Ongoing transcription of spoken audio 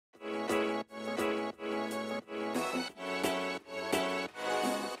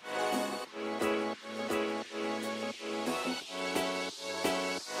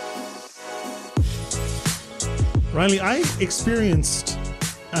Riley, I experienced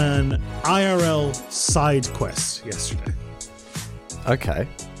an IRL side quest yesterday. Okay.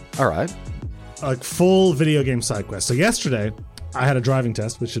 All right. Like full video game side quest. So yesterday, I had a driving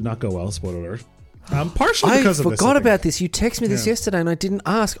test, which did not go well, spoiler alert. Partially because of this. I forgot about this. You texted me this yesterday and I didn't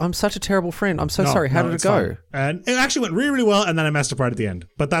ask. I'm such a terrible friend. I'm so sorry. How did it go? Fine. And it actually went really, really well, and then I messed up right at the end.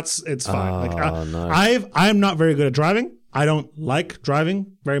 But it's fine. No. I'm not very good at driving. I don't like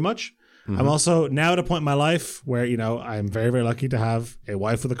driving very much. Mm-hmm. I'm also now at a point in my life where, I'm very, very lucky to have a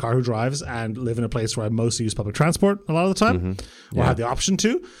wife with a car who drives and live in a place where I mostly use public transport a lot of the time, or have the option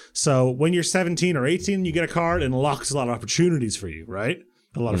to. So when you're 17 or 18, you get a car, it unlocks a lot of opportunities for you, right?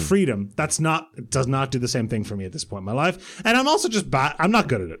 A lot of freedom. It does not do the same thing for me at this point in my life. And I'm also just bad. I'm not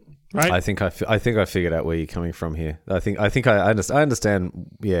good at it, right? I think I figured out where you're coming from here. I understand.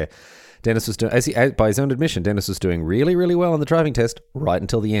 Yeah. Dennis was doing, by his own admission, Dennis was doing really, really well on the driving test right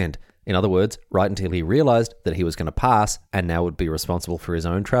until the end. In other words, right until he realized that he was going to pass and now would be responsible for his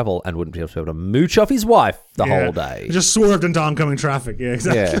own travel and wouldn't be able to mooch off his wife the whole day. He just swerved into oncoming traffic. Yeah,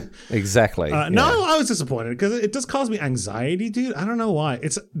 exactly. Yeah, exactly. No, I was disappointed because it does cause me anxiety, dude. I don't know why.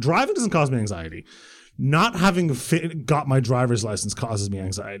 Driving doesn't cause me anxiety. Not having got my driver's license causes me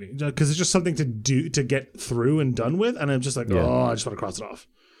anxiety because it's just something to do to get through and done with, and I'm just like, I just want to cross it off.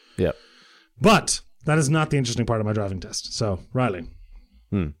 Yeah. But that is not the interesting part of my driving test. So, Riley,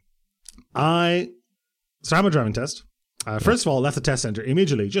 I started my driving test. First of all, left the test center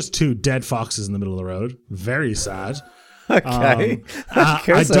immediately. Just 2 dead foxes in the middle of the road. Very sad. Okay.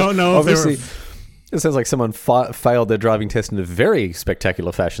 I don't know if they were... It sounds like someone failed their driving test in a very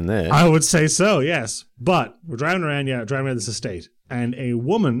spectacular fashion there. I would say so, yes. But we're driving around this estate. And a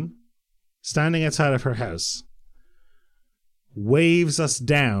woman standing outside of her house waves us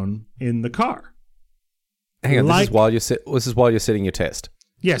down in the car. Hang on, this is while you're sitting your test.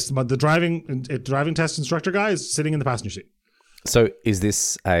 Yes, but the driving test instructor guy is sitting in the passenger seat. So is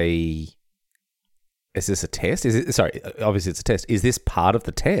this a test? Obviously it's a test. Is this part of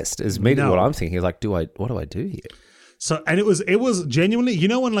the test? Is immediately what I'm thinking. Like, what do I do here? So, and it was genuinely,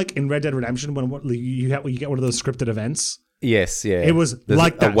 when like in Red Dead Redemption, when you get one of those scripted events. Yes, yeah. It was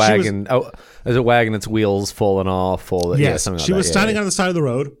like that. A wagon. There's a wagon. Its wheels fallen off, something like that. She was standing on the side of the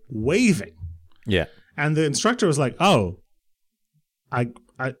road waving. Yeah, and the instructor was like, "Oh,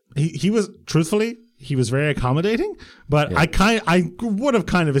 he was truthfully." He was very accommodating, but I would have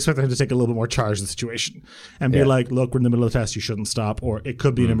kind of expected him to take a little bit more charge of the situation and be like, "Look, we're in the middle of the test. You shouldn't stop," or "It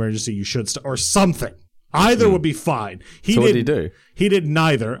could be an emergency. You should stop," or something. Either would be fine. What did he do? He did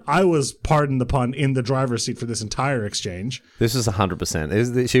neither. I was, pardon the pun, in the driver's seat for this entire exchange. This was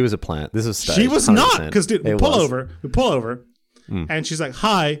 100%. She was a plant. This was staged. She was 100%. Not, because dude, we pull over, and she's like,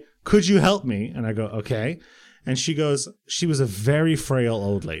 "Hi, could you help me?" And I go, "Okay." And she goes, she was a very frail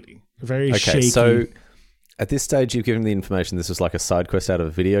old lady. Very shaky. So at this stage, you've given the information this was like a side quest out of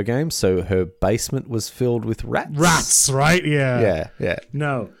a video game. So her basement was filled with rats. Rats, right? Yeah. Yeah.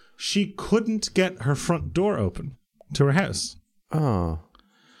 No, she couldn't get her front door open to her house. Oh.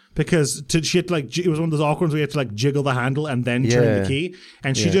 Because she had it was one of those awkward ones where you had to jiggle the handle and then turn the key.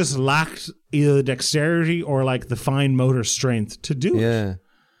 And she just lacked either the dexterity or the fine motor strength to do it. Yeah.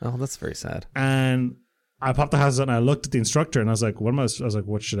 Oh, that's very sad. And I popped the hazard and I looked at the instructor and I was like,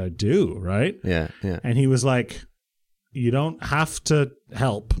 what should I do? Right? Yeah. And he was like, you don't have to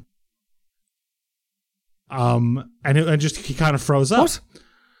help. And he kind of froze up. What?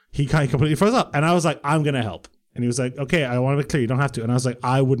 He kind of completely froze up. And I was like, I'm going to help. And he was like, okay, I want to be clear, you don't have to. And I was like,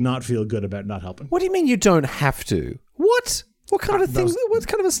 I would not feel good about not helping. What do you mean you don't have to? What? What kind of thing? What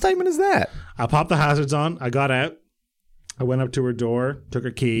kind of a statement is that? I popped the hazards on. I got out. I went up to her door, took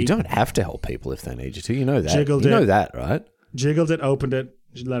her key. You don't have to help people if they need you to. You know that. Jiggled it. You know that, right? Jiggled it, opened it,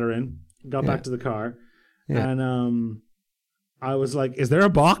 let her in, got back to the car. Yeah. And I was like, is there a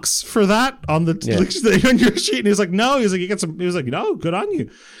box for that on the thing on your sheet? And he was like, no. He was like, you get some. He was like, no, good on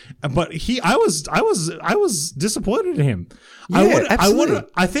you. But I was disappointed in him. Yeah,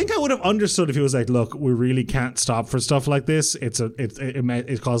 I think I would have understood if he was like, look, we really can't stop for stuff like this. It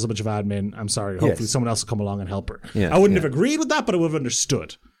causes a bunch of admin. I'm sorry. Hopefully someone else will come along and help her. Yeah, I wouldn't have agreed with that, but I would have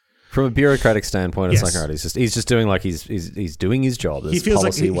understood. From a bureaucratic standpoint, it's like, all right, he's just doing he's doing his job. He feels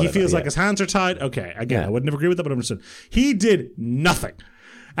like his hands are tied. Okay, again, I wouldn't have agreed with that, but I understood. He did nothing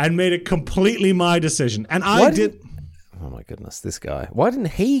and made it completely my decision. And oh my goodness, this guy. Why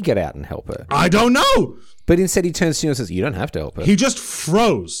didn't he get out and help her? I don't know. But instead he turns to you and says, you don't have to help her. He just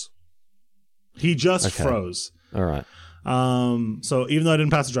froze. Froze. All right. So even though I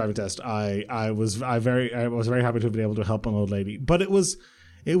didn't pass the driving test, I was very happy to have been able to help an old lady. But it was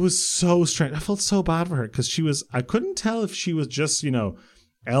so strange. I felt so bad for her because I couldn't tell if she was just,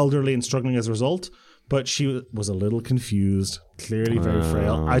 elderly and struggling as a result, but she was a little confused, clearly very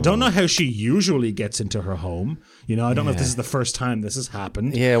frail. I don't know how she usually gets into her home. You know, I don't know if this is the first time this has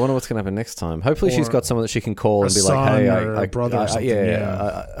happened. Yeah, I wonder what's going to happen next time. Hopefully she's got someone that she can call and be like, hey, a brother or something.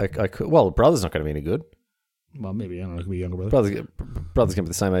 I could. Well, brother's not going to be any good. Well, maybe, I don't know, it could be a younger brother. Brother's going to be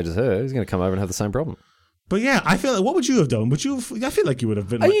the same age as her. He's going to come over and have the same problem. But yeah, I feel like, what would you have done? I feel like you would have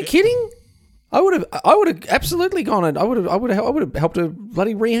been. Are you kidding? I would have absolutely gone and I would have helped her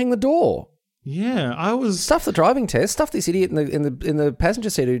bloody rehang the door. Yeah, I was stuff the driving test, stuff this idiot in the passenger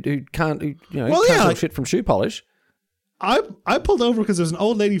seat who can't tell shit from shoe polish. I pulled over because there was an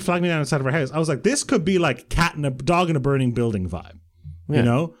old lady flagging me down outside of her house. I was like, this could be like dog in a burning building vibe. Yeah. You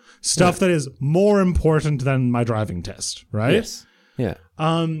know? Stuff that is more important than my driving test, right? Yes. Yeah.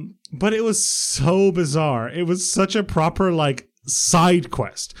 But it was so bizarre. It was such a proper like side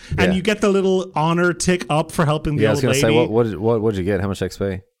quest. And you get the little honor tick up for helping the old lady. I was going to say, what did you get? How much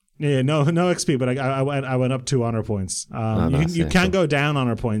XP? Yeah, no XP, but I went up 2 honor points. You can't go down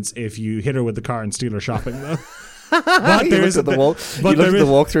honor points if you hit her with the car and steal her shopping, though. But you looked at the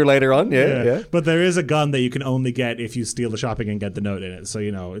walkthrough later on, yeah. But there is a gun that you can only get if you steal the shopping and get the note in it. So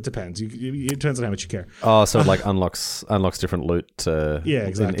it depends. It depends on how much you care. Oh, so it like unlocks different loot.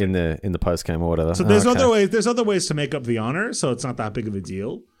 Exactly. in the post game or whatever. So there's other ways. There's other ways to make up the honor, so it's not that big of a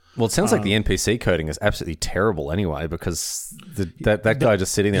deal. Well, it sounds like the NPC coding is absolutely terrible anyway, because that guy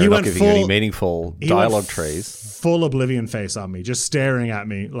just sitting there and not giving you any meaningful dialogue trees. Full oblivion face on me, just staring at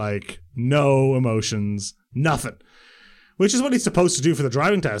me like no emotions. Nothing, which is what he's supposed to do for the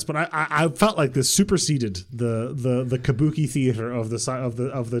driving test. But I felt like this superseded the kabuki theater of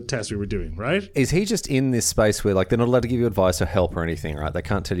the test we were doing. Right? Is he just in this space where like they're not allowed to give you advice or help or anything? Right? They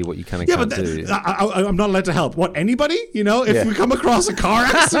can't tell you what you can and can't do. I'm not allowed to help. What, anybody? If we come across a car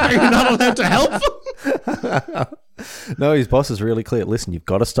accident, you're not allowed to help. No, his boss is really clear. Listen, you've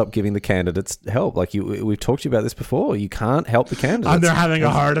got to stop giving the candidates help. Like we've talked to you about this before. You can't help the candidates. And they're having a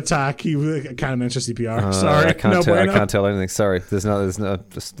heart attack. Can't mention CPR. Sorry, I can't tell anything. Sorry, there's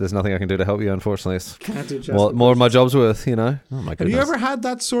nothing I can do to help you. Unfortunately, can't do more of my job's worth. Oh my goodness. Have you ever had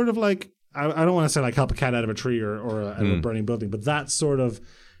that sort of like? I don't want to say like help a cat out of a tree or out of a burning building, but that sort of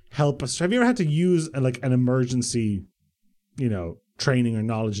help us. Have you ever had to use like an emergency, training or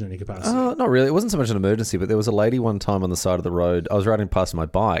knowledge in any capacity? Not really. It wasn't so much an emergency, but there was a lady one time on the side of the road. I was riding past my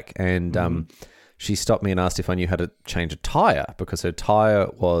bike and she stopped me and asked if I knew how to change a tire because her tire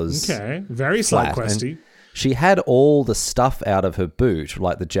was very side questy. She had all the stuff out of her boot,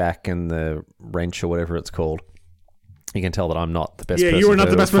 like the jack and the wrench or whatever it's called. You can tell that I'm not the best person. Yeah, you were not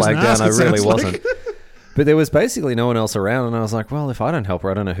the best person to ask. I really wasn't. But there was basically no one else around, and I was like, well, if I don't help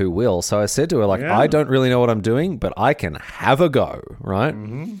her, I don't know who will. So I said to her, I don't really know what I'm doing, but I can have a go, right?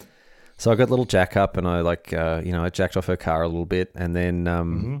 Mm-hmm. So I got a little jack up, and I I jacked off her car a little bit, and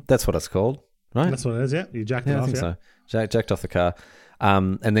then that's what it's called, right? That's what it is, yeah. You jacked it off, I think so. Jacked off the car,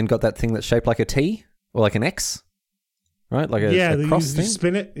 and then got that thing that's shaped like a T or like an X. Right, like a cross thing. You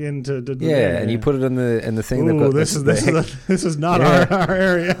spin it into and you put it in the thing. Ooh, this is not our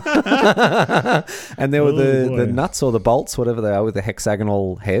area. And there were the nuts or the bolts, whatever they are, with the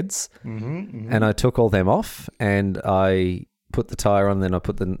hexagonal heads. And I took all them off, and I put the tire on. Then I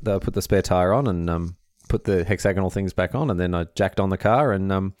put the spare tire on, and put the hexagonal things back on, and then I jacked on the car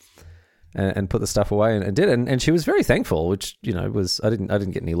and put the stuff away and did it. And she was very thankful, which, was, I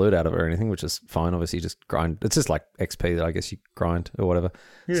didn't get any loot out of it or anything, which is fine. Obviously you just grind. It's just like XP that I guess you grind or whatever,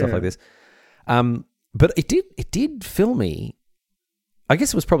 stuff like this. But it did fill me. I guess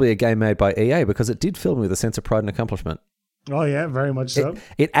it was probably a game made by EA because it did fill me with a sense of pride and accomplishment. Oh yeah, very much so.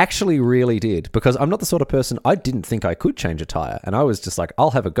 It actually really did, because I'm not the sort of person, I didn't think I could change a tire, and I was just like,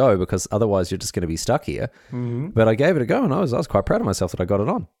 I'll have a go because otherwise you're just going to be stuck here. But I gave it a go, and I was quite proud of myself that I got it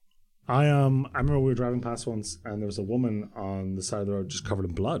on. I remember we were driving past once, and there was a woman on the side of the road just covered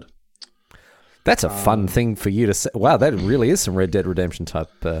in blood. That's a fun thing for you to say. Wow, that really is some Red Dead Redemption type.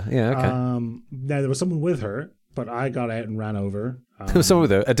 Yeah, okay. Now there was someone with her, but I got out and ran over. There was someone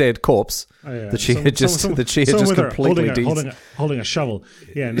with her, a dead corpse that she had just completely holding a shovel.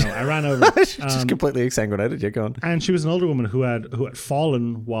 Yeah, no, I ran over. Just completely exsanguinated. You're gone. And she was an older woman who had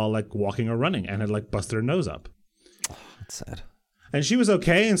fallen while like walking or running and had like busted her nose up. Oh, that's sad. And she was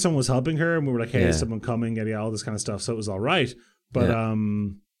okay, and someone was helping her, and we were like, hey, is someone coming? Yeah, all this kind of stuff. So it was all right. But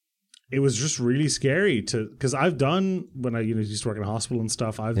it was just really scary because I've done, when I used to work in a hospital and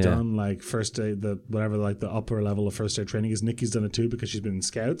stuff, I've done like first aid, the upper level of first aid training. Is Nikki's done it too because she's been in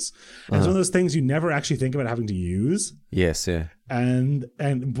scouts. And it's one of those things you never actually think about having to use. Yes, yeah.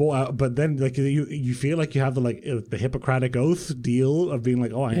 But then like you feel like you have the Hippocratic Oath deal of being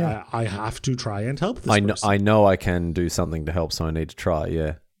like, I have to try and help this person. I know I can do something to help, so I need to try.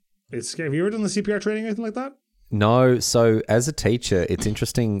 Yeah. It's scary. Have you ever done the CPR training or anything like that? No. So as a teacher, it's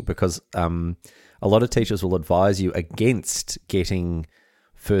interesting because a lot of teachers will advise you against getting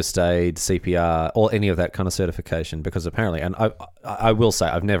first aid, CPR, or any of that kind of certification because apparently, and I will say,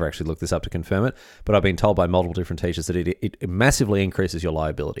 I've never actually looked this up to confirm it, but I've been told by multiple different teachers that it massively increases your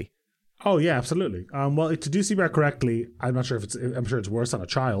liability. Oh yeah, absolutely. Well, to do CPR correctly, I'm sure it's worse on a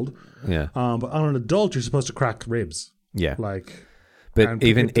child. Yeah. But on an adult, you're supposed to crack ribs. Yeah. Like. But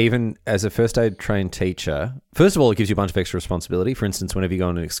even as a first aid trained teacher, first of all, it gives you a bunch of extra responsibility. For instance, whenever you go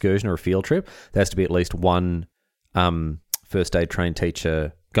on an excursion or a field trip, there has to be at least one first aid trained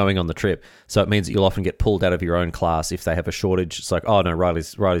teacher going on the trip. So it means that you'll often get pulled out of your own class if they have a shortage. It's like, oh no,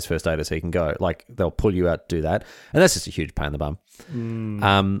 Riley's first aider, so he can go. Like they'll pull you out to do that, and that's just a huge pain in the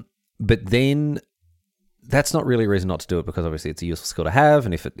bum. But then that's not really a reason not to do it because obviously it's a useful skill to have,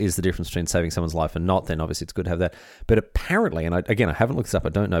 and if it is the difference between saving someone's life and not, then obviously it's good to have that. But apparently, and I haven't looked this up, I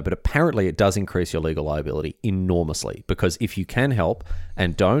don't know, but apparently it does increase your legal liability enormously because if you can help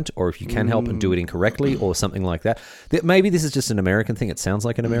and don't, or if you can help and do it incorrectly or something like that, maybe this is just an American thing. It sounds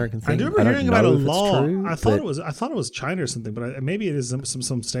like an American thing. I remember hearing about a law. I thought it was China or something, but maybe it is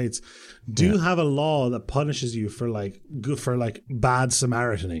some states do have a law that punishes you for bad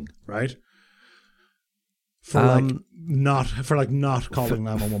Samaritaning, right? Not calling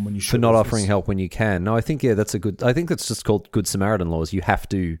 911 when you should. For not offering help when you can. No, I think that's just called Good Samaritan laws. You have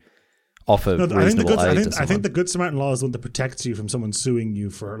to offer reasonable aid to someone. I think the Good Samaritan law is the one that protects you from someone suing you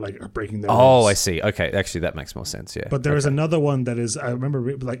for breaking their rules. rules. I see. Okay, actually that makes more sense. Yeah. But there is another one that is, I remember,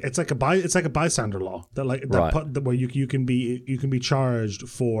 it's like a bystander law that where you can be charged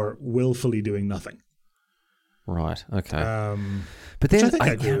for willfully doing nothing. Right. Okay. But then which I think I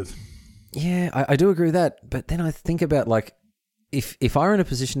agree with. Yeah, I do agree with that. But then I think about if I were in a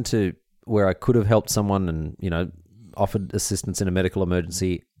position to where I could have helped someone and offered assistance in a medical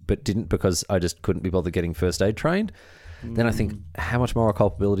emergency, but didn't because I just couldn't be bothered getting first aid trained, then I think how much moral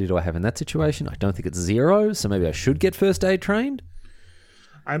culpability do I have in that situation? I don't think it's zero. So maybe I should get first aid trained.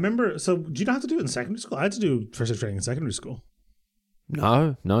 I remember. So do you not have to do it in secondary school? I had to do first aid training in secondary school.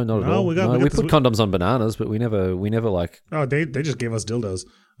 No, not at all. We put condoms on bananas, but we never like. Oh, they just gave us dildos.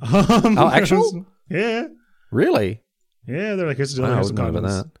 Actual? Yeah. Really? Yeah, they're like, here's a dildo, here's some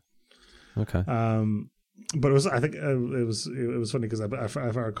condoms. That. Okay. But it was. I think it was funny because if I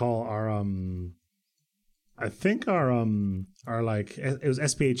recall our I think our like it was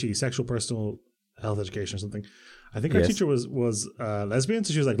SPHE, sexual personal health education or something. I think our teacher was lesbian,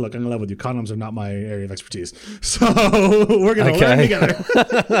 so she was like, "Look, I'm gonna level with you. Condoms are not my area of expertise, so we're gonna learn together."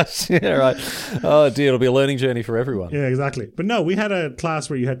 Yeah, right. Oh dear, it'll be a learning journey for everyone. Yeah, exactly. But no, we had a class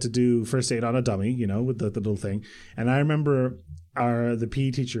where you had to do first aid on a dummy, with the little thing. And I remember the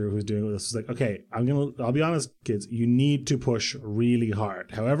PE teacher who was doing this was like, "Okay, I'll be honest, kids. You need to push really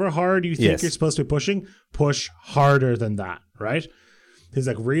hard. However hard you think you're supposed to be pushing, push harder than that, right?" He's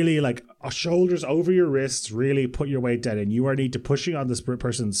like, really, like, shoulders over your wrists, really put your weight down. And you are need to pushing on this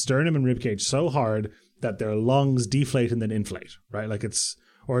person's sternum and ribcage so hard that their lungs deflate and then inflate, right? Like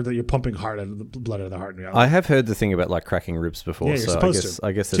or that you're pumping hard out of the blood out of the heart. I have heard the thing about like cracking ribs before. Yeah, you're supposed to.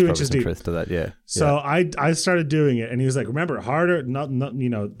 I guess there's probably some truth to that, yeah. So I started doing it and he was like, remember, harder, not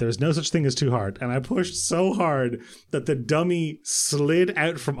there's no such thing as too hard. And I pushed so hard that the dummy slid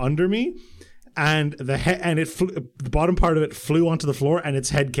out from under me. And the bottom part of it flew onto the floor, and its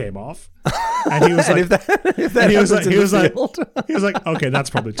head came off. And he was like, he was like, okay, that's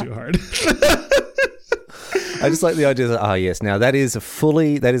probably too hard. I just like the idea that yes, now that is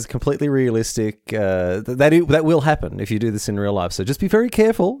completely realistic. That will happen if you do this in real life. So just be very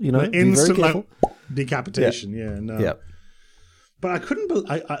careful. Be very careful. Decapitation. Yeah. No. Yeah. But I couldn't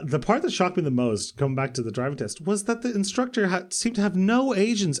believe the part that shocked me the most, coming back to the driving test, was that the instructor seemed to have no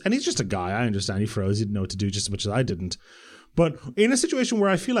agency. And he's just a guy. I understand he froze. He didn't know what to do just as much as I didn't. But in a situation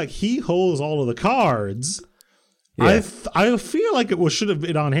where I feel like he holds all of the cards, I feel like it should have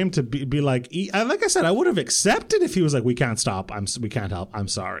been on him to be like, like I said, I would have accepted if he was like, we can't stop. We can't help. I'm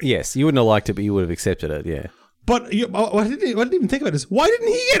sorry. Yes, you wouldn't have liked it, but you would have accepted it. Yeah. But what I didn't even think about is, why didn't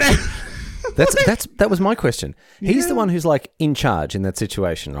he get out? That was my question. He's the one who's like in charge in that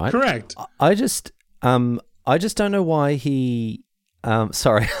situation, right? Correct. I just don't know why he.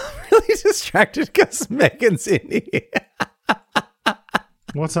 Sorry, I'm really distracted because Megan's in here.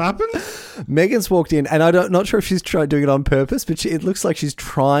 What's happened? Megan's walked in, and I'm not sure if she's doing it on purpose, but it looks like she's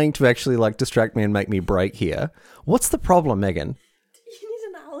trying to actually like distract me and make me break here. What's the problem, Megan?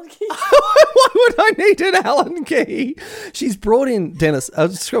 Why would I need an Allen key? She's brought in Dennis. I'll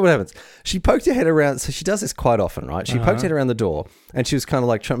describe what happens. She poked her head around. So she does this quite often, right? She poked her head around the door and she was kind of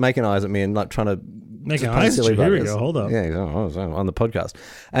like making eyes at me and like trying to Making playing eyes. silly Here we buggers. go. Hold up. Yeah, on the podcast.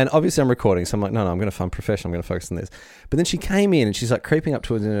 And obviously I'm recording, so I'm like, no, I'm professional. I'm going to focus on this. But then she came in and she's like creeping up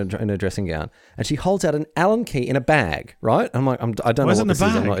to us in a dressing gown, and she holds out an Allen key in a bag, right? I'm like, I don't know what this is.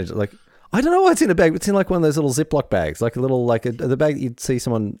 I'm not like, I don't know why it's in a bag. It's in like one of those little Ziploc bags, like a little, like the bag that you'd see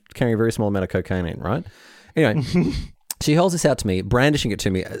someone carrying a very small amount of cocaine in, right? Anyway. She holds this out to me, brandishing it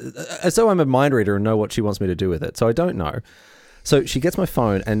to me, as though I'm a mind reader and know what she wants me to do with it. So I don't know. So she gets my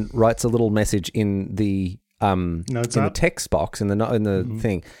phone and writes a little message in the the text box in the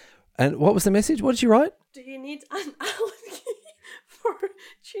thing. And what was the message? What did she write? Do you need an Allen key for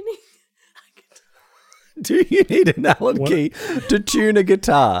tuning a guitar? Do you need an Allen key to tune a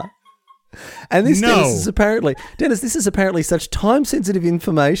guitar? And this, Dennis, is apparently such time-sensitive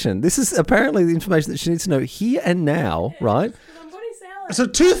information. This is apparently the information that she needs to know here and now, right? So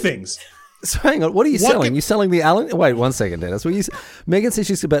two things. So hang on, what are you selling? You selling the Allen? Wait, 1 second, Dennis. Megan says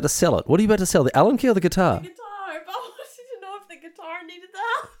she's about to sell it. What are you about to sell? The Allen key or the guitar? The guitar, but I wanted to know if the guitar needed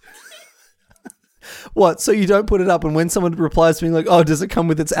that. What? So you don't put it up, and when someone replies to me like, "Oh, does it come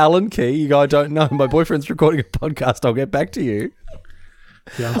with its Allen key?" You go, "I don't know. My boyfriend's recording a podcast. I'll get back to you."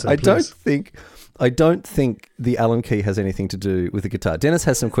 Answer, I don't think the Allen key has anything to do with the guitar. Dennis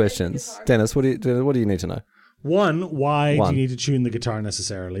has some questions. Dennis, what do you need to know? One, why do you need to tune the guitar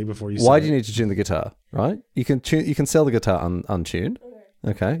necessarily before you? Why do you need to tune the guitar? Right, you can sell the guitar untuned.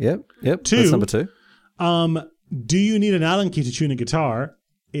 Okay, yep. Two, that's number two. Do you need an Allen key to tune a guitar?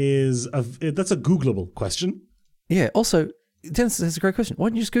 That's a Googleable question. Yeah. Also, Dennis, that's a great question. Why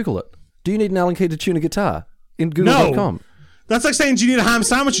don't you just Google it? Do you need an Allen key to tune a guitar in Google.com? No. That's like saying, do you need a ham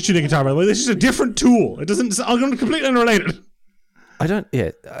sandwich to tune a guitar, by the way? This is a different tool. I'm going to completely unrelated.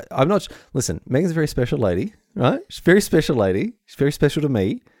 I'm not... Listen, Megan's a very special lady, right? She's a very special lady. She's very special to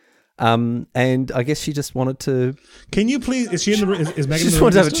me. And I guess she just wanted to... Can you please... Is she in the room? Is Megan in the room? She just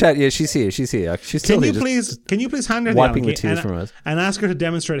wanted to have a chat. Yeah, she's here. She's Can you please hand her the wiping Allen the key tears from her eyes. and ask her to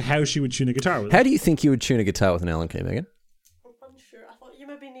demonstrate how she would tune a guitar with it? How do you think you would tune a guitar with an Allen key, Megan? I'm unsure. I thought you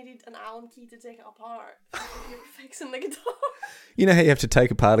maybe needed an Allen key to take it apart. You're fixing the guitar. You know how you have to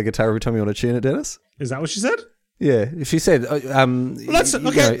take apart a guitar every time you want to tune it, Dennis? Is that what she said? Yeah, she said, maybe you need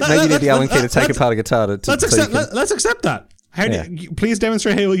the Allen key to take apart a guitar. Let's accept that. Please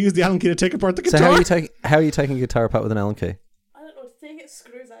demonstrate how you'll use the Allen key to take apart the guitar. So how are you taking a guitar apart with an Allen key? I don't know, to take its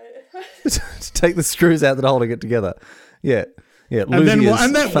screws out. To take the screws out that are holding it together. Yeah. Yeah, and then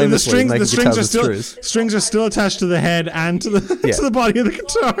the strings are still attached to the head and to the body of the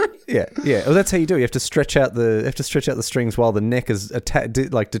guitar. Yeah. Well, that's how you do it. You have to stretch out the strings while the neck is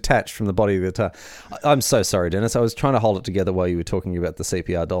detached from the body of the guitar. I'm so sorry, Dennis. I was trying to hold it together while you were talking about the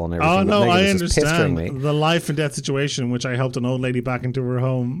CPR doll and everything. Oh no, I understand me. The life and death situation, which I helped an old lady back into her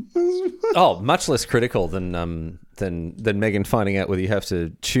home. Much less critical than Megan finding out whether you have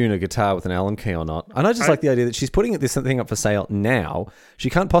to tune a guitar with an Allen key or not. And I just like the idea that she's putting this thing up for sale now. She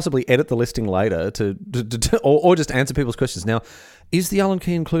can't possibly edit the listing later or just answer people's questions. Now, is the Allen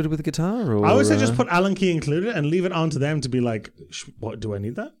key included with the guitar? Or, I would say just put Allen key included and leave it on to them to be like, what, do I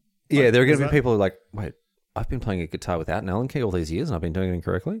need that? Yeah, there are going to be people who are like, wait, I've been playing a guitar without an Allen key all these years and I've been doing it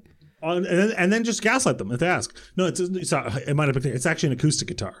incorrectly. And then just gaslight them if they ask. No, it might have been. It's actually an acoustic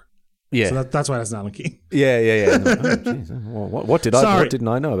guitar. Yeah, so that's why it's an Allen key. Yeah. No, what didn't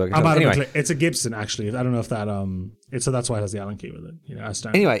I know about guitar? Anyway, it's a Gibson actually. I don't know if that so that's why it has the Allen key with it.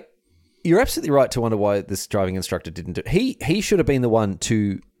 Anyway, you're absolutely right to wonder why this driving instructor didn't do it. He should have been the one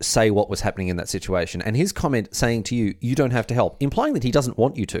to say what was happening in that situation, and his comment saying to you don't have to help, implying that he doesn't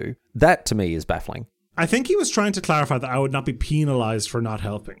want you to. That to me is baffling. I think he was trying to clarify that I would not be penalized for not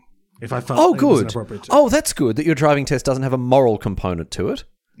helping if I felt it was inappropriate to. Oh, that's good that your driving test doesn't have a moral component to it.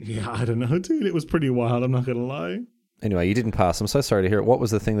 Yeah, I don't know, dude. It was pretty wild. I'm not going to lie. Anyway, you didn't pass. I'm so sorry to hear it. What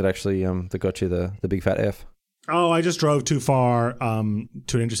was the thing that actually that got you the big fat F? Oh, I just drove too far to an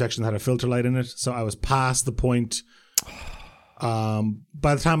intersection that had a filter light in it. So I was past the point. By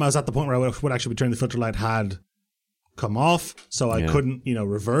the time I was at the point where I would actually be turning, the filter light had come off. So I couldn't,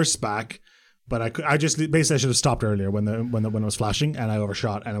 reverse back. But I just basically should have stopped earlier when it was flashing, and I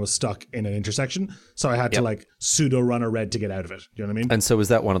overshot and I was stuck in an intersection. So I had to pseudo run a red to get out of it. Do you know what I mean? And so was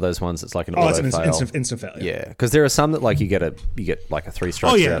that one of those ones that's like an auto it's fail? Instant fail. Yeah, because there are some that you get like a 3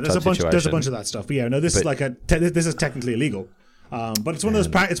 strikes. Oh yeah, there's a bunch of that stuff. But yeah, no, this is technically illegal. But it's one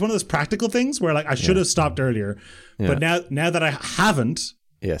of those practical things where I should have stopped earlier, but now that I haven't,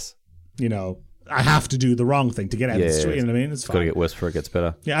 yes, I have to do the wrong thing to get out of the street. You know what I mean? It's got to get worse before it gets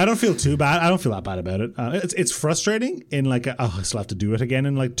better. Yeah, I don't feel too bad. I don't feel that bad about it. It's frustrating in I still have to do it again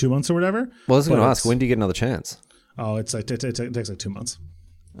in 2 months or whatever. Well, I was going to ask, when do you get another chance? Oh, it takes 2 months.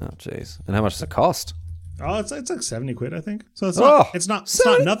 Oh, jeez. And how much does it cost? Oh, it's like 70 quid, I think. So it's Oh, not it's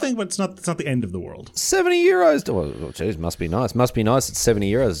not nothing, but it's not the end of the world. 70 euros. Oh, geez, must be nice. Must be nice. It's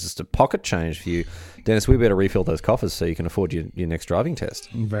 70 euros. Just a pocket change for you. Dennis, we better refill those coffers so you can afford your next driving test.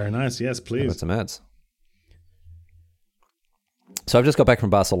 Very nice. Yes, please. Got some ads. So I've just got back from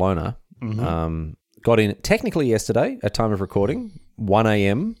Barcelona. Got in technically yesterday at time of recording, 1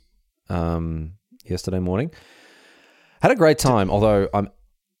 a.m. Yesterday morning. Had a great time, although I'm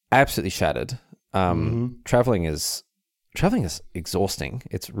absolutely shattered. Traveling is exhausting.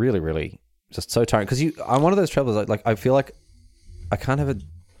 It's really, really just so tiring because I'm one of those travelers. Like I feel like I can't have a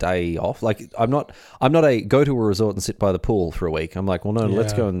day off. Like I'm not a go to a resort and sit by the pool for a week. I'm like, well, no,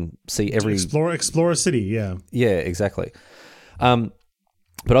 let's go and see every explore a city. Yeah, exactly.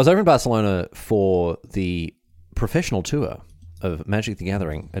 But I was over in Barcelona for the professional tour of Magic the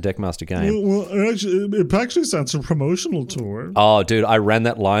Gathering, a Deckmaster game. Well, it actually sounds a promotional tour. Oh, dude, I ran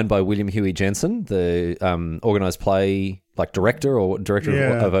that line by William Huey Jensen, the organised play director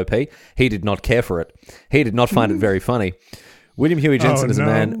of OP. He did not care for it. He did not find it very funny. William Huey Jensen is a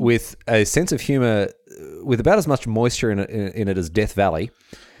man with a sense of humour, with about as much moisture in it as Death Valley.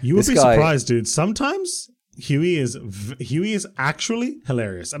 You would be surprised, dude. Sometimes Huey is actually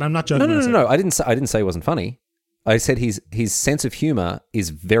hilarious, and I'm not joking. No. I didn't say it wasn't funny. I said his sense of humor is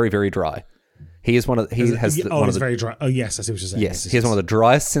very, very dry. He is one of very dry. Oh yes, I see what you're saying. Yes, he has one of the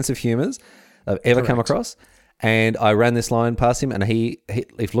driest sense of humors I've ever come across. And I ran this line past him, and he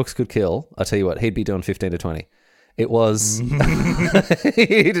if looks could kill, I tell you what, he'd be doing 15 to 20. It was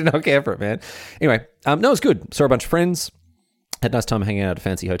he did not care for it, man. Anyway, no, it was good. Saw a bunch of friends. Had a nice time hanging out at a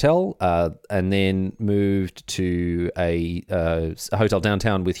fancy hotel, and then moved to a hotel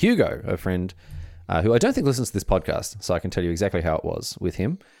downtown with Hugo, a friend who I don't think listens to this podcast, so I can tell you exactly how it was with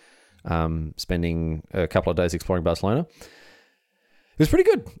him, spending a couple of days exploring Barcelona. It was pretty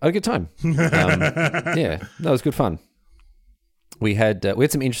good. I had a good time. Yeah, that was good fun. We had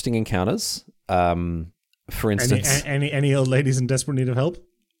some interesting encounters. For instance, any old ladies in desperate need of help?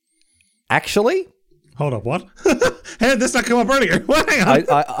 Actually. Hold up, what? Hey, this not come up earlier. What? Hang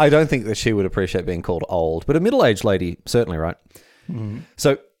on. I don't think that she would appreciate being called old, but a middle-aged lady, certainly, right?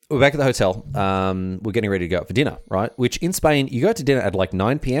 So we're back at the hotel. We're getting ready to go out for dinner, right? Which in Spain, you go out to dinner at like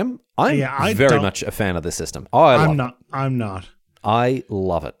 9 p.m. I'm very much a fan of this system. I'm not. I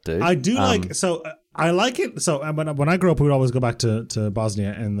love it, dude. I do I like it. So when I grew up, we would always go back to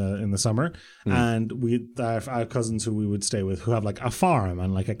Bosnia in the summer, and I have cousins who we would stay with who have like a farm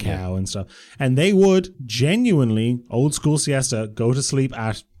and like a cow and stuff, and they would genuinely old school siesta, go to sleep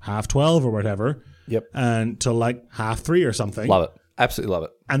at 12:30 or whatever. Yep. And till like 3:30 or something. Love it. Absolutely love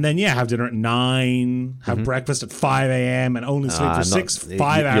it. And then have dinner at 9, have breakfast at 5 a.m. and only sleep for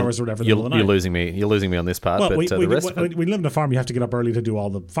 5 hours or whatever. You're losing me. You're losing me on this part. Well, but the rest of it, when you live in a farm, you have to get up early to do all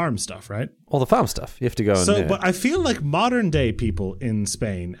the farm stuff, right? All the farm stuff. You have to go. But I feel like modern day people in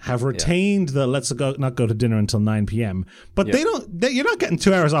Spain have retained the let's not go to dinner until 9 p.m. But you're not getting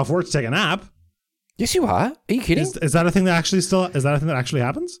 2 hours off work to take a nap. Yes, you are. Are you kidding? Is that a thing that actually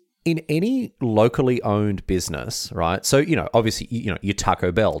happens? In any locally owned business, right? So, obviously, your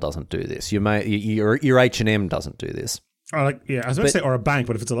Taco Bell doesn't do this. Your H&M doesn't do this. Or I was about to say, or a bank,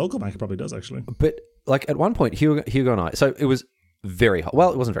 but if it's a local bank, it probably does, actually. But, at one point, Hugo and I, so it was very hot.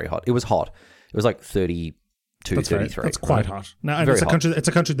 Well, it wasn't very hot. It was hot. It was like 32, That's 33. That's quite hot. Now, Very it's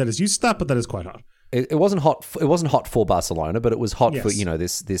a country that is used to that, but that is quite hot. It wasn't hot. It wasn't hot for Barcelona, but it was hot for,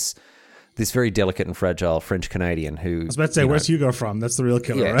 this very delicate and fragile French Canadian who... I was about to say, where's Hugo from? That's the real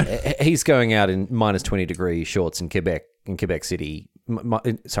killer, right? He's going out in minus 20 degree shorts in Quebec City.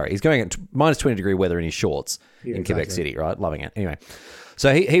 He's going at minus 20 degree weather in his shorts in Quebec City, right? Loving it. Anyway,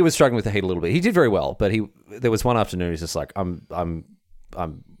 so he was struggling with the heat a little bit. He did very well, but there was one afternoon he's just like, I'm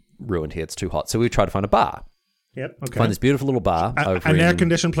ruined here. It's too hot. So we tried to find a bar. Yep. Okay. Find this beautiful little bar. An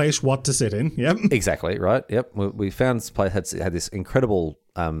air-conditioned place, what to sit in. Yep. Exactly, right? Yep. We found this place had this incredible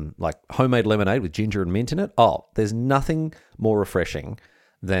homemade lemonade with ginger and mint in it. Oh, there's nothing more refreshing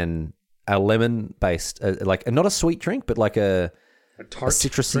than a lemon-based, not a sweet drink, but like a tart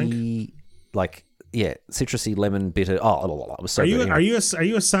citrusy drink? Citrusy lemon bitter. Oh, it was so good. Are you a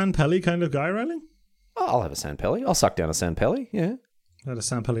San Pelli kind of guy, Riley? Oh, I'll have a San Pelli. I'll suck down a San Pelli. Yeah. I had a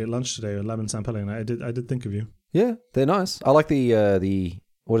San Pelli at lunch today, a lemon San Pelli, and I did think of you. Yeah, they're nice. I like the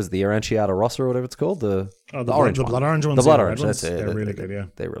what is it, the Aranciata Rossa or whatever it's called, the orange one. The blood orange ones. The blood orange. That's it. They're really good. Yeah,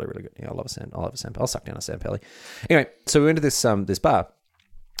 they're really, really good. Yeah, I'll have a San Pelli. I'll suck down a San Pelli. Anyway, so we went to this bar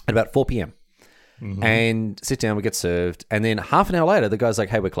at about 4 p.m. and sit down. We get served, and then half an hour later, the guy's like,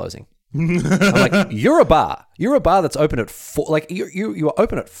 "Hey, we're closing." I'm like, "You're a bar. You're a bar that's open at 4. Like you are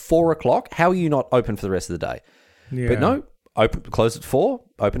open at 4 o'clock. How are you not open for the rest of the day?" Yeah. But no, closed at 4.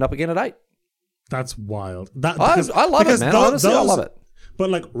 Opened up again at 8. That's wild. That I love it, man. Honestly, I love it. But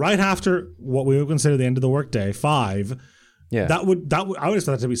like right after what we would consider the end of the workday, 5. Yeah. That would I would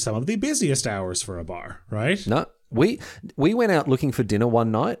expect that to be some of the busiest hours for a bar, right? No, we went out looking for dinner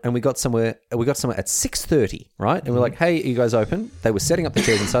one night, and we got somewhere at 6:30, right? And we're like, "Hey, are you guys open?" They were setting up the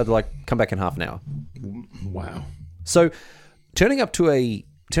chairs inside. They're like, "Come back in half an hour." Wow. So, turning up to a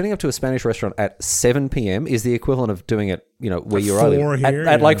Spanish restaurant at 7 p.m. is the equivalent of doing it, where you're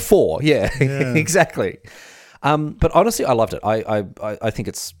at like 4. Yeah, exactly. But honestly, I loved it. I think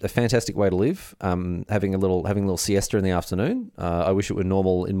it's a fantastic way to live. Having a little siesta in the afternoon. I wish it were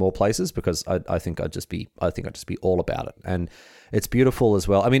normal in more places because I think I'd just be all about it. And it's beautiful as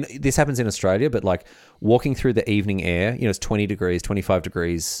well. I mean, this happens in Australia, but like walking through the evening air, it's 20 degrees, 25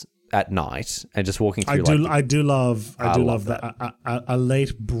 degrees at night, and just walking through. I do love that. A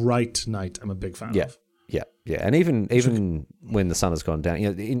late bright night. I'm a big fan of. Yeah, and even when the sun has gone down,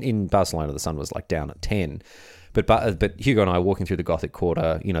 in Barcelona the sun was like down at 10, but Hugo and I are walking through the Gothic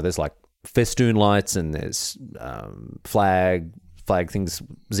Quarter. There's like festoon lights and there's flag things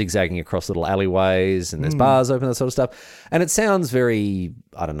zigzagging across little alleyways, and there's bars open, that sort of stuff. And it sounds very,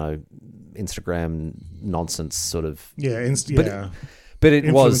 I don't know, Instagram nonsense sort of. But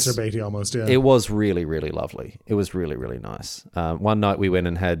it was influencer-baity almost, yeah. It was really, really lovely. It was really, really nice. One night we went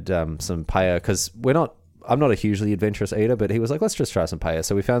and had some paella because I'm not a hugely adventurous eater, but he was like, let's just try some paella.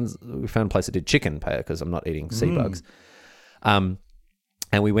 So we found a place that did chicken paella because I'm not eating sea bugs. And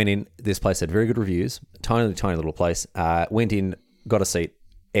we went in. This place had very good reviews. Tiny, tiny little place. Went in, got a seat.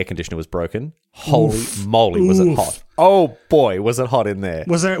 Air conditioner was broken. Holy moly, was it hot? Oh boy, was it hot in there.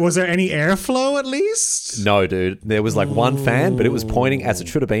 Was there any airflow at least? No, dude. There was like one fan, but it was pointing, as it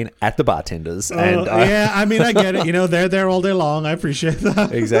should have been, at the bartenders. I mean, I get it. They're there all day long. I appreciate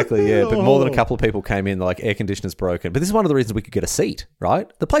that. Exactly, yeah. But more than a couple of people came in, they're like, air conditioner's broken. But this is one of the reasons we could get a seat, right?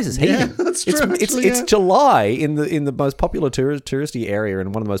 The place is heating. Yeah, that's true. It's July in the most popular touristy area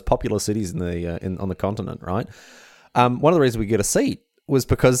in one of the most popular cities on the continent, right? One of the reasons we get a seat was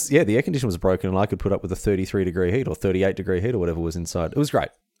because, the air conditioner was broken and I could put up with a 33-degree heat or 38-degree heat or whatever was inside. It was great.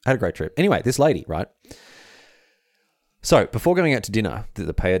 I had a great trip. Anyway, this lady, right? So, before going out to dinner,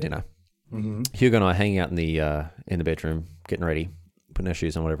 the paella dinner, Hugo and I hanging out in the bedroom, getting ready, putting our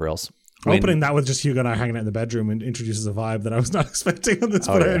shoes on, whatever else. Opening that with just Hugo and I hanging out in the bedroom and introduces a vibe that I was not expecting on this,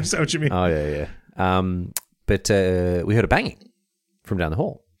 but I understand what you mean. Oh, yeah. But we heard a banging from down the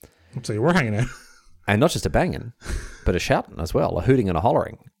hall. So you were hanging out. And not just a banging, but a shouting as well, a hooting and a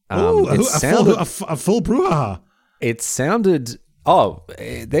hollering. A full brouhaha. It sounded... Oh,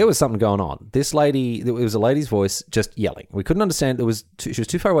 there was something going on. This lady, it was a lady's voice just yelling. We couldn't understand. She was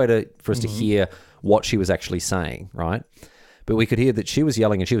too far away for us to hear what she was actually saying, right? But we could hear that she was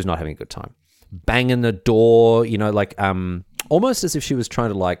yelling and she was not having a good time. Banging the door, almost as if she was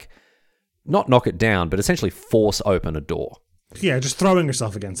trying to not knock it down, but essentially force open a door. Yeah, just throwing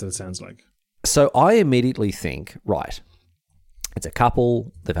herself against it, it sounds like. So I immediately think, right, it's a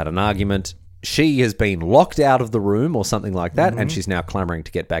couple, they've had an argument, she has been locked out of the room or something like that, and she's now clamoring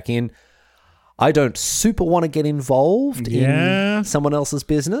to get back in. I don't super want to get involved in someone else's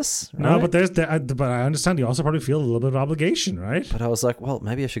business. Right? No, but I understand you also probably feel a little bit of obligation, right? But I was like, well,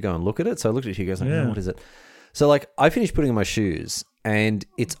 maybe I should go and look at it. So I looked at Hugo, I was like, what is it? So I finished putting on my shoes, and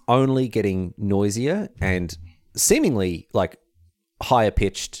it's only getting noisier and seemingly higher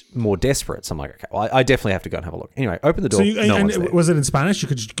pitched, more desperate. So I'm like, okay, well, I definitely have to go and have a look. Anyway, open the door. No one's there. Was it in Spanish? You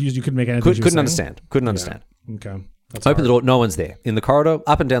could make anything. Couldn't understand. Okay. Open the door. No one's there. In the corridor,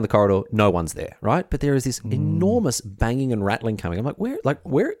 up and down the corridor, no one's there. Right, but there is this enormous banging and rattling coming. I'm like,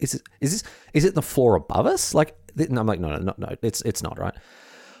 where is it? Is it the floor above us? And I'm like, no, it's not right.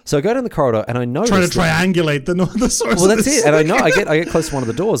 So I go down the corridor and I notice... Trying to triangulate the source. Well, that's it. And I know I get close to one of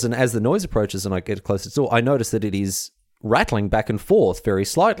the doors, and as the noise approaches and I get close to the door, I notice that it is rattling back and forth very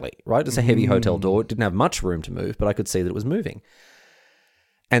slightly, right? It's a heavy hotel door. It didn't have much room to move, but I could see that it was moving.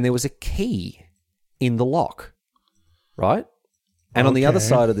 And there was a key in the lock, right? And on the other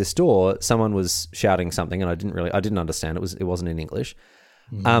side of this door, someone was shouting something, and I didn't understand. It wasn't in English.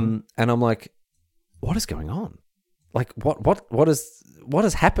 And I'm like, what is going on? What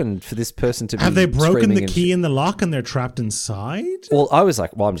has happened for this person to be? Have they broken the key in the lock and they're trapped inside? Well, I was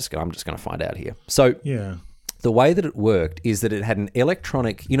like, well, I'm just gonna find out here. So the way that it worked is that it had an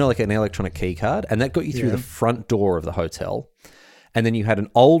electronic, an electronic key card, and that got you through the front door of the hotel. And then you had an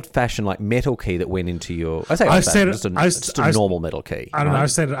old-fashioned metal key that went into your. Just a normal metal key. I don't know.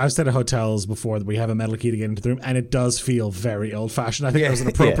 I've stayed at hotels before that we have a metal key to get into the room, and it does feel very old-fashioned. I think that was an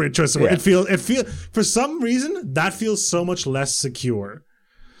appropriate choice. It feels for some reason that feels so much less secure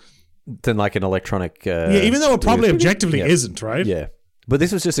than an electronic. Even though it probably objectively isn't, right? Yeah. But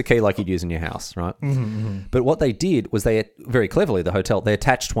this was just a key like you'd use in your house, right? But what they did was they, very cleverly, the hotel, they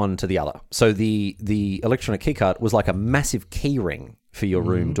attached one to the other. So the electronic keycard was like a massive key ring for your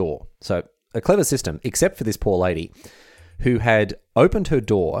room door. So a clever system, except for this poor lady who had opened her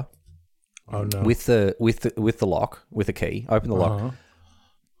door with the lock, with a key, opened the lock,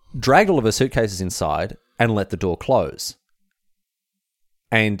 dragged all of her suitcases inside and let the door close.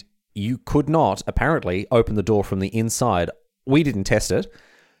 And you could not, apparently, open the door from the inside. We didn't test it,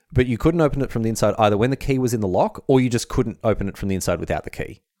 but you couldn't open it from the inside either when the key was in the lock or you just couldn't open it from the inside without the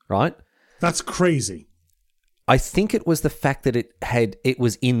key, right? That's crazy. I think it was the fact that it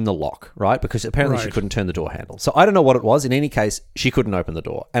was in the lock, right? Because apparently she couldn't turn the door handle. So I don't know what it was. In any case, she couldn't open the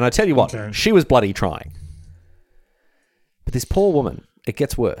door. And I tell you what, she was bloody trying. But this poor woman, it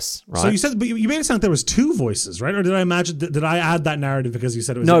gets worse, right? So you said, but you made it sound like there was two voices, right? Or did I imagine? Did I add that narrative because you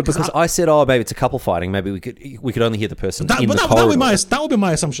said it was? No, because I said, oh, maybe it's a couple fighting. Maybe we could only hear the person in the corridor. That would be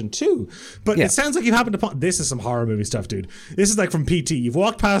my assumption too. But it sounds like you happened upon. This is some horror movie stuff, dude. This is like from PT. You've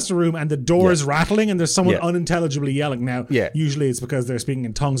walked past a room and the door is rattling and there's someone unintelligibly yelling. Now, usually it's because they're speaking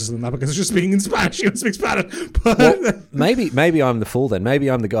in tongues or something, not because they're just speaking in Spanish. You don't speak Spanish. But maybe I'm the fool then. Maybe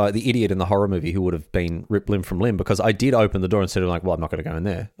I'm the idiot in the horror movie who would have been ripped limb from limb because I did open the door instead of like, well, I'm not going to go in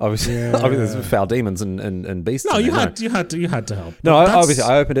there. Obviously, there's foul demons and beasts. No, you had to help. No, obviously,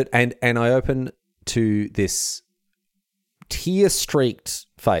 I opened it and I opened to this tear-streaked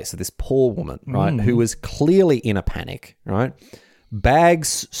face of this poor woman, right, who was clearly in a panic, right?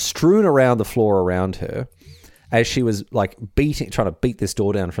 Bags strewn around the floor around her as she was like trying to beat this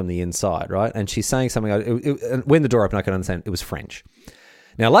door down from the inside, right? And she's saying something. And when the door opened, I could understand it was French.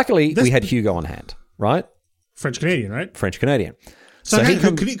 Now, luckily, we had Hugo on hand, right? French Canadian, right? French Canadian. So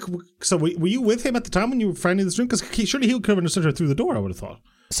were you with him at the time when you were finding this room? Because surely he could have understood her through the door, I would have thought.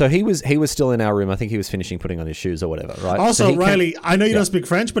 So he was still in our room. I think he was finishing putting on his shoes or whatever, right? Also, so Riley, I know you don't speak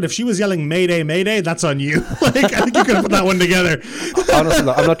French, but if she was yelling "Mayday, Mayday," that's on you. Like, I think you could have put that one together. Honestly,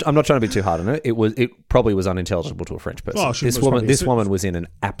 I'm not trying to be too hard on it. It probably was unintelligible to a French person. Oh, this woman was in an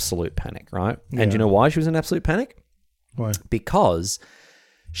absolute panic, right? And do you know why she was in absolute panic? Why? Because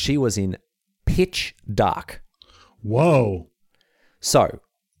she was in pitch dark. Whoa. So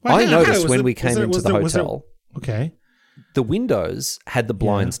I noticed when we came into the hotel, the windows had the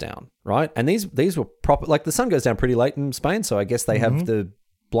blinds down, right? And these were proper. Like the sun goes down pretty late in Spain, so I guess they have the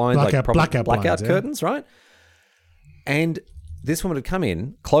blinds blackout blinds, curtains, right? And this woman had come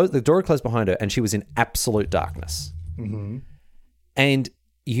in, the door had closed behind her, and she was in absolute darkness. And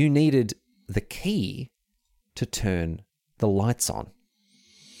you needed the key to turn the lights on.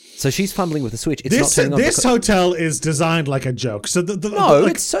 So she's fumbling with the switch. It's not turning on. This hotel is designed like a joke. So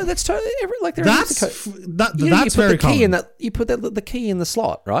that's totally like that's very common. You put the key in the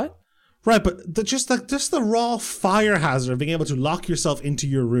slot, right? Right, but just the raw fire hazard of being able to lock yourself into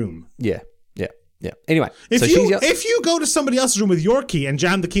your room. Yeah. Anyway, if you go to somebody else's room with your key and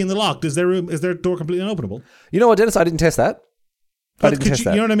jam the key in the lock, is their door completely unopenable? You know what, Dennis? I didn't test that. You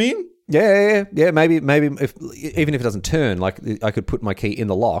know what I mean? Yeah. Maybe even if it doesn't turn, like I could put my key in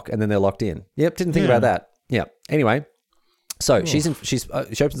the lock and then they're locked in. Yep, didn't think about that. Yeah. Anyway, so she opens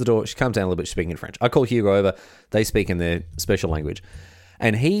the door. She calms down a little bit. She's speaking in French. I call Hugo over. They speak in their special language,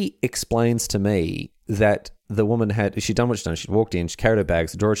 and he explains to me that the woman she'd done what she'd done. She'd walked in. She carried her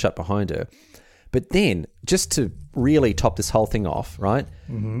bags. The door had shut behind her. But then, just to really top this whole thing off, right?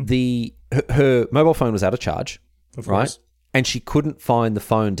 Her mobile phone was out of charge, right? And she couldn't find the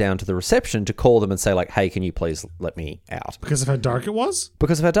phone down to the reception to call them and say, like, hey, can you please let me out? Because of how dark it was?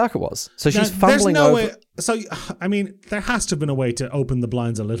 Because of how dark it was. So she's fumbling over. Way, so, I mean, there has to have been a way to open the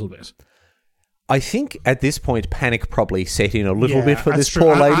blinds a little bit. I think at this point, panic probably set in a little bit for this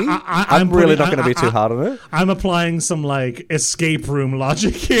poor lady. I'm really not going to be too hard on her. I'm applying some like escape room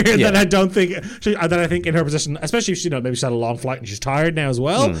logic here that I don't think that I think in her position, especially if maybe she's had a long flight and she's tired now as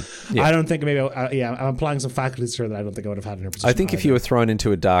well. I don't think maybe I'm applying some faculties to her that I don't think I would have had in her position. I think if you were thrown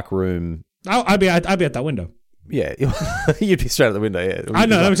into a dark room, I'd be at that window. Yeah, you'd be straight out the window. Yeah, I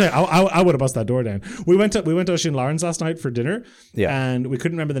know. Let me tell you, I would have busted that door down. We went to Oisin and Lauren's last night for dinner, and we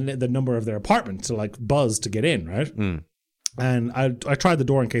couldn't remember the number of their apartment to like buzz to get in, right? And I tried the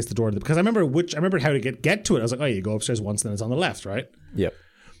door in case the door, because I remember how to get to it. I was like, oh, you go upstairs once, then it's on the left, right? Yep.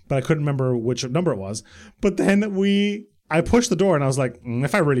 But I couldn't remember which number it was. But then I pushed the door and I was like,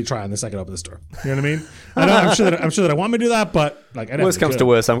 if I really try on this, I can open this door. You know what I mean? I'm sure that I want me to do that, but like, worst comes to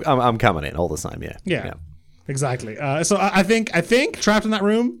worst, I'm coming in all the same. Yeah. Exactly. So I think trapped in that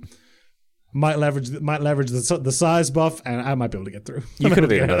room, might leverage the size buff, and I might be able to get through. You could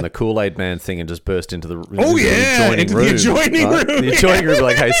have even done the Kool-Aid Man thing and just burst into the adjoining room. The adjoining room,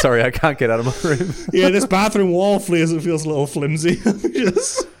 like, hey, sorry, I can't get out of my room. Yeah, this bathroom wall feels a little flimsy.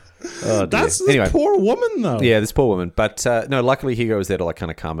 Just. Oh, that's this poor woman, though. Yeah, this poor woman. But no, luckily Hugo was there to like kind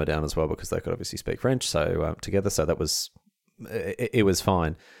of calm her down as well because they could obviously speak French. So together, so that was it was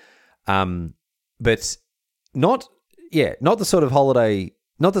fine. But not the sort of holiday,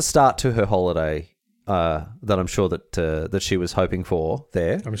 not the start to her holiday that I'm sure that she was hoping for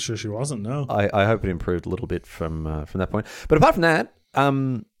there. I'm sure she wasn't. No, I hope it improved a little bit from that point. But apart from that,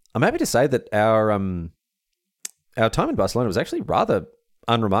 I'm happy to say that our time in Barcelona was actually rather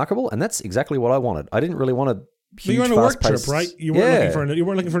unremarkable, and that's exactly what I wanted. I didn't really want a huge, you were on a work trip, fast-paced- right? You weren't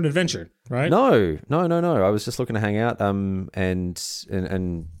looking for an adventure, right? No. I was just looking to hang out, and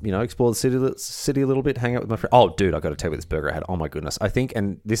explore the city a little bit, hang out with my friend. Oh, dude, I got to tell you what this burger I had. Oh my goodness, I think,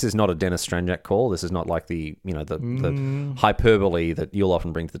 and this is not a Dennis Stranjak call. This is not like the hyperbole that you'll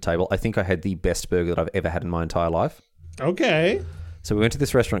often bring to the table. I think I had the best burger that I've ever had in my entire life. Okay. So we went to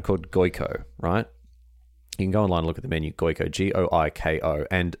this restaurant called Goiko, right? You can go online and look at the menu, Goiko, Goiko,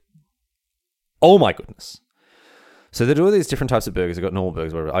 and oh my goodness. So they do all these different types of burgers. They've got normal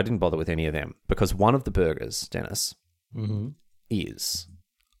burgers, whatever. I didn't bother with any of them because one of the burgers, Dennis, is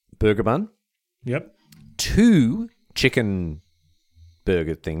burger bun. Yep. 2 chicken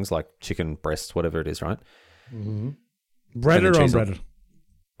burger things, like chicken breasts, whatever it is, right? Breaded or unbreaded?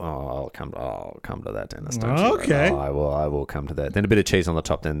 I'll come to that, Dennis. Don't Okay. you worry. I will come to that. Then a bit of cheese on the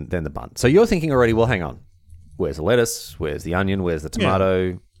top, then the bun. So you're thinking already, well, hang on. Where's the lettuce? Where's the onion? Where's the tomato?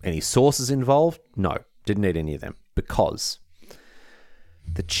 Yeah. Any sauces involved? No, didn't need any of them because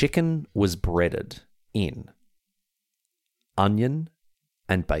the chicken was breaded in onion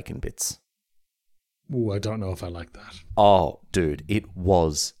and bacon bits. Ooh, I don't know if I like that. Oh, dude, it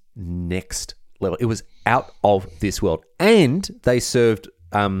was next level. It was out of this world. And they served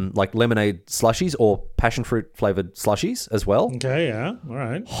like lemonade slushies or passion fruit flavored slushies as well. Okay, yeah. All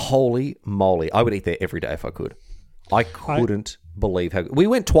right. Holy moly. I would eat there every day if I could. I couldn't believe how... We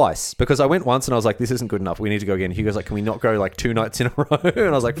went twice because I went once and I was like, this isn't good enough. We need to go again. He goes like, can we not go like 2 nights in a row? And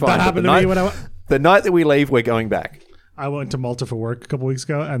I was like, fine. That happened to me when the night that we leave, we're going back. I went to Malta for work a couple weeks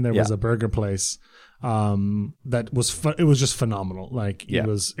ago and there was a burger place that was it was just phenomenal. Like it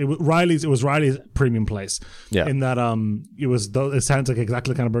was Riley's premium place. Yeah. In that it sounds like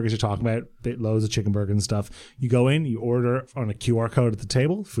exactly the kind of burgers you're talking about. Loads of chicken burgers and stuff. You go in, you order on a QR code at the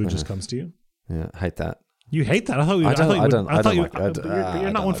table, food just comes to you. Yeah, hate that. You hate that? I thought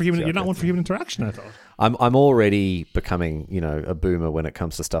you're not one for human. You're not one for human interaction. I thought. I'm already becoming, a boomer when it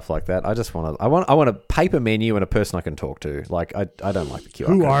comes to stuff like that. I just want a paper menu and a person I can talk to. Like I don't like the QR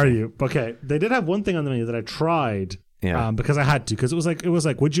code. Who are you? Okay, they did have one thing on the menu that I tried. Yeah. Because I had to. Because it was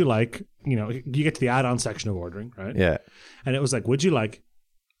like, would you like? You get to the add-on section of ordering, right? Yeah. And it was like, would you like?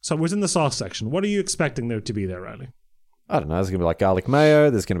 So it was in the sauce section. What are you expecting there to be there, Riley? I don't know. There's going to be like garlic mayo.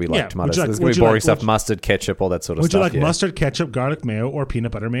 There's going to be like tomatoes. There's going to be boring stuff, mustard, ketchup, all that sort of stuff. Would you like mustard, ketchup, garlic mayo, or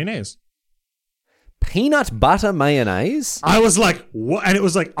peanut butter mayonnaise? Peanut butter mayonnaise? I was like, what? And it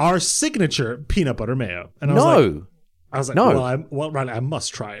was like our signature peanut butter mayo. And I was like, no. Riley, I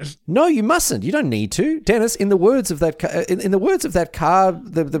must try it. No, you mustn't. You don't need to, Dennis. In the words of that, in the words of that car,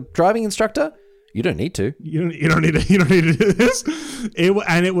 the driving instructor, you don't need to. You don't need to. You don't need to do this.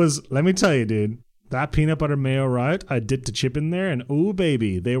 It was. Let me tell you, dude. That peanut butter mayo, right? I dipped a chip in there, and oh,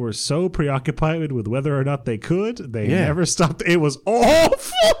 baby, they were so preoccupied with whether or not they could. They never stopped. It was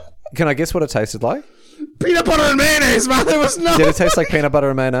awful. Can I guess what it tasted like? Peanut butter and mayonnaise, man. There was no. Did it taste like peanut butter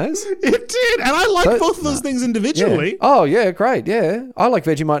and mayonnaise? It did, and I like both of those things individually. Yeah. Oh yeah, great. Yeah, I like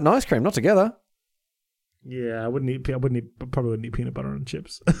Vegemite and ice cream, not together. Yeah, I probably wouldn't eat peanut butter and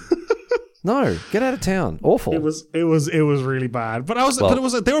chips. No, get out of town. Awful. It was really bad. But but it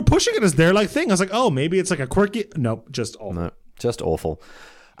was like they were pushing it as their like thing. I was like, oh, maybe it's like a quirky. Nope, just awful. No, just awful.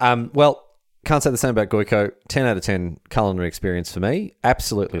 Well, can't say the same about Goiko. 10 out of 10 culinary experience for me.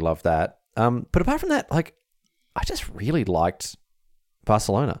 Absolutely love that. But apart from that, like, I just really liked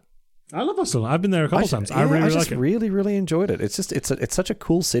Barcelona. I love Barcelona. I've been there a couple times. I really like it. Really enjoyed it. It's just it's such a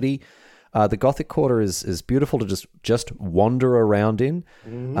cool city. The Gothic Quarter is beautiful to just wander around in.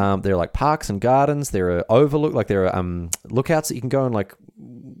 Mm-hmm. There are like parks and gardens. There are there are lookouts that you can go and like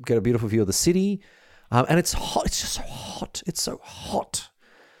get a beautiful view of the city. And it's hot. It's just so hot. It's so hot.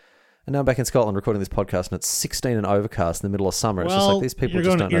 And now I'm back in Scotland recording this podcast, and it's 16 and overcast in the middle of summer. It's just like these people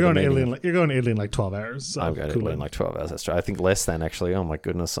just don't know the meaning. You're going to Italy in like 12 hours. So I'm going to Italy in like 12 hours. That's true. I think less than actually. Oh my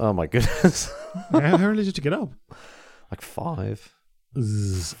goodness. How early did you get up? Like 5.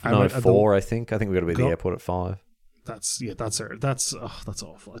 No, 4, I think. I think we got to be at the airport at 5. That's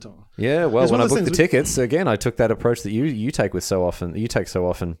awful. I don't know. Yeah, well, It's when one I of those booked the things tickets, again, I took that approach that you take with so often. You take so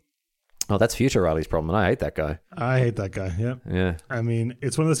often. Oh, that's future Riley's problem, and I hate that guy. I hate that guy. Yeah. Yeah. I mean,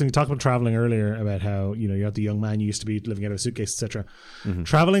 it's one of those things. You talked about traveling earlier about how, you know, you're the young man you used to be living out of a suitcase, etc.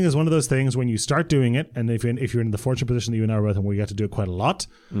 Traveling is one of those things when you start doing it, and if you're in the fortunate position that you and I are both in, where you have to do it quite a lot,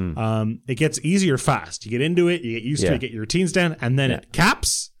 it gets easier fast. You get into it, you get used to it, get your routines down, and then it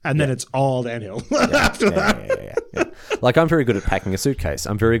caps, and then it's all downhill after that. Yeah. Like, I'm very good at packing a suitcase.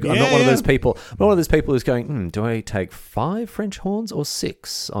 I'm very good. I'm not one of those people. I'm not one of those people who's going, do I take 5 French horns or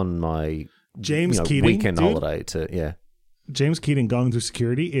 6 on my Keating, weekend holiday? James Keating going through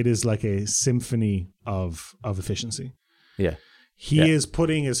security, it is like a symphony of efficiency. Yeah. He is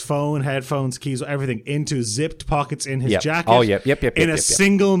putting his phone, headphones, keys, everything into zipped pockets in his jacket. Oh, yep. In a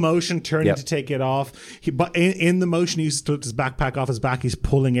single motion, turning to take it off. But in the motion, he's took his backpack off his back. He's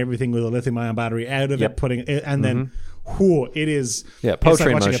pulling everything with a lithium-ion battery out of it, putting it, and then, it is. Yeah,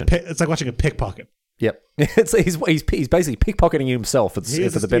 poetry in motion. It's like watching a pickpocket. Yep, he's basically pickpocketing himself for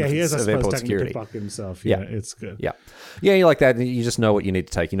the benefits of airport security. Pickpocket himself. Yeah, it's good. Yeah, you like that. You just know what you need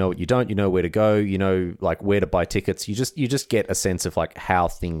to take. You know what you don't. You know where to go. You know, like, where to buy tickets. You just get a sense of, like, how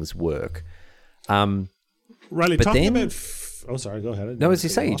things work. Riley, talking about. Sorry, go ahead. No, as you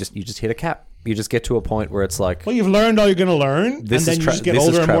say, you just hit a cap. You just get to a point where it's like, well, you've learned all you're going to learn, and then you just get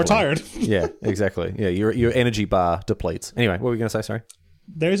older and more tired. Yeah, exactly. Yeah, your energy bar depletes. Anyway, what were we going to say? Sorry.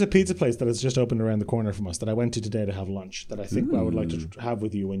 There's a pizza place that has just opened around the corner from us that I went to today to have lunch that I think I would like to have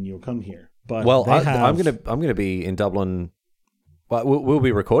with you when you come here. But I'm gonna be in Dublin. Well, we'll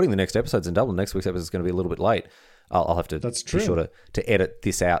be recording the next episodes in Dublin. Next week's episode is going to be a little bit late. I'll have to be sure to edit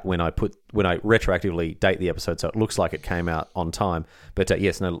this out when I retroactively date the episode, so it looks like it came out on time. But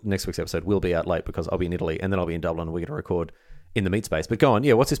next week's episode will be out late because I'll be in Italy and then I'll be in Dublin and we're going to record in the meat space. But go on,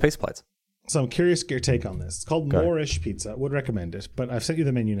 what's his pizza plates? So I'm curious your take on this. It's called Moorish Pizza. Would recommend it, but I've sent you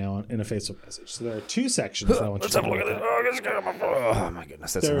the menu now in a Facebook message. So there are 2 sections that I want you to have a look at. Oh my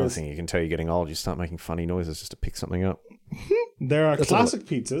goodness, that's another thing you can tell you're getting old. You start making funny noises just to pick something up. There are classic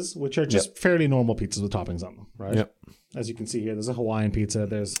pizzas, which are just fairly normal pizzas with toppings on them, right? Yep. As you can see here, there's a Hawaiian pizza.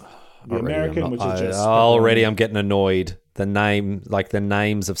 There's the American, which is just... Already I'm getting annoyed. The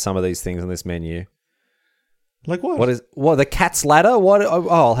names of some of these things on this menu. Like what? The Cat's Ladder? What? Oh,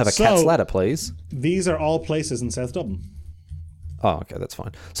 I'll have a Cat's Ladder, please. These are all places in South Dublin. Oh, okay, that's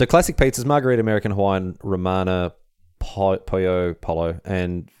fine. So classic pizzas: Margherita, American, Hawaiian, Romana, Pollo,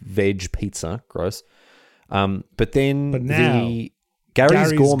 and veg pizza. Gross. But now,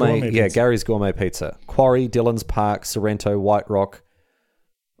 Gary's Gourmet pizza. Gary's Gourmet Pizza. Quarry, Dillon's Park, Sorrento, White Rock.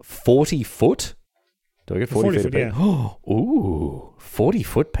 40 foot? Do I get 40 feet of pizza? Yeah. Ooh,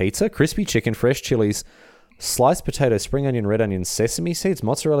 40-foot pizza? Crispy chicken, fresh chilies, sliced potato, spring onion, red onion, sesame seeds,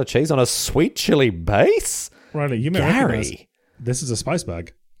 mozzarella cheese on a sweet chili base? Right, you may recognize this is a spice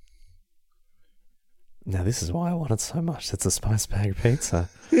bag. Now, this is why I wanted so much. It's a spice bag pizza.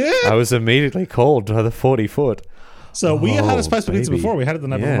 Yeah. I was immediately called by the 40-foot. So we had a spice bag pizza before. We had it the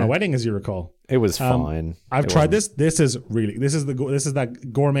night before my wedding, as you recall. It was fine. I've tried this. This is that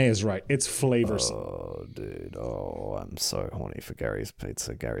gourmet is right. It's flavorsome. Oh, dude. Oh, I'm so horny for Gary's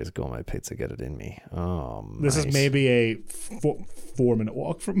pizza. Gary's Gourmet Pizza. Get it in me. Oh, mate. This is maybe a 4-minute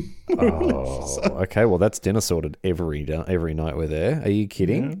walk from. Okay. Well, that's dinner sorted every night we're there. Are you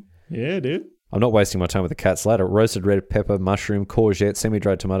kidding? Yeah, dude. I'm not wasting my time with the Cat's Ladder. Roasted red pepper, mushroom, courgette,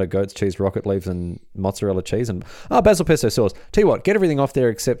 semi-dried tomato, goat's cheese, rocket leaves, and mozzarella cheese, and basil pesto sauce. Tell you what, get everything off there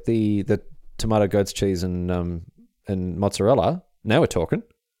except the tomato, goat's cheese, and mozzarella. Now we're talking.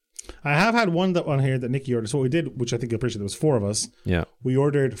 I have had one here that Nikki ordered. So what we did, which I think you'll appreciate, there was 4 of us. Yeah. We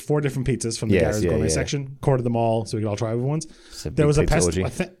ordered 4 different pizzas from the Gary's Gourmet section, quartered them all so we could all try everyone's. There was a pesto.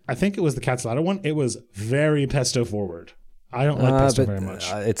 I think it was the Cat's Ladder one. It was very pesto forward. I don't like pesto very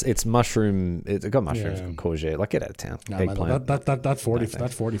much. It's mushroom. It's got mushrooms and courgette. Like, get out of town. Eggplant. That 40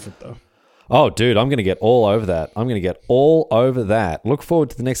 foot though. Oh, dude, I'm going to get all over that. Look forward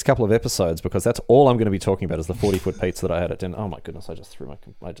to the next couple of episodes because that's all I'm going to be talking about is the 40-foot pizza that I had at dinner. Oh my goodness, I just threw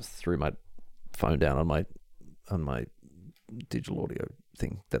my phone down on my digital audio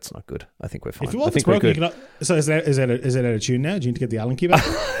thing. That's not good. I think we're fine. If you want it's broken, so is it out of tune now? Do you need to get the Allen key back?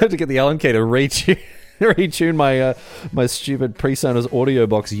 I have to get the Allen key to retune my stupid PreSonus audio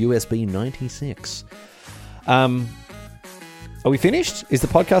box USB 96. Are we finished? Is the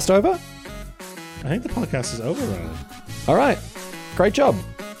podcast over? I think the podcast is over, Ryan. All right. Great job.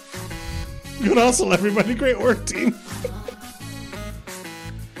 Good hustle, everybody. Great work, team.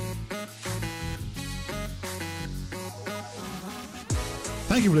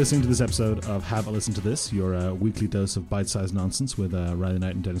 Thank you for listening to this episode of Have a Listen to This, your weekly dose of bite-sized nonsense with Riley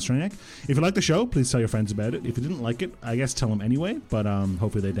Knight and Dennis Triniak. If you like the show, please tell your friends about it. If you didn't like it, I guess tell them anyway, but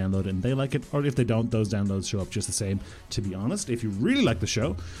hopefully they download it and they like it. Or if they don't, those downloads show up just the same, to be honest. If you really like the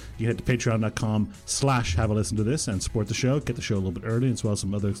show, you head to patreon.com/have-a-listen-to-this and support the show, get the show a little bit early, as well as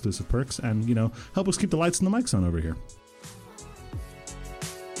some other exclusive perks, and, help us keep the lights and the mics on over here.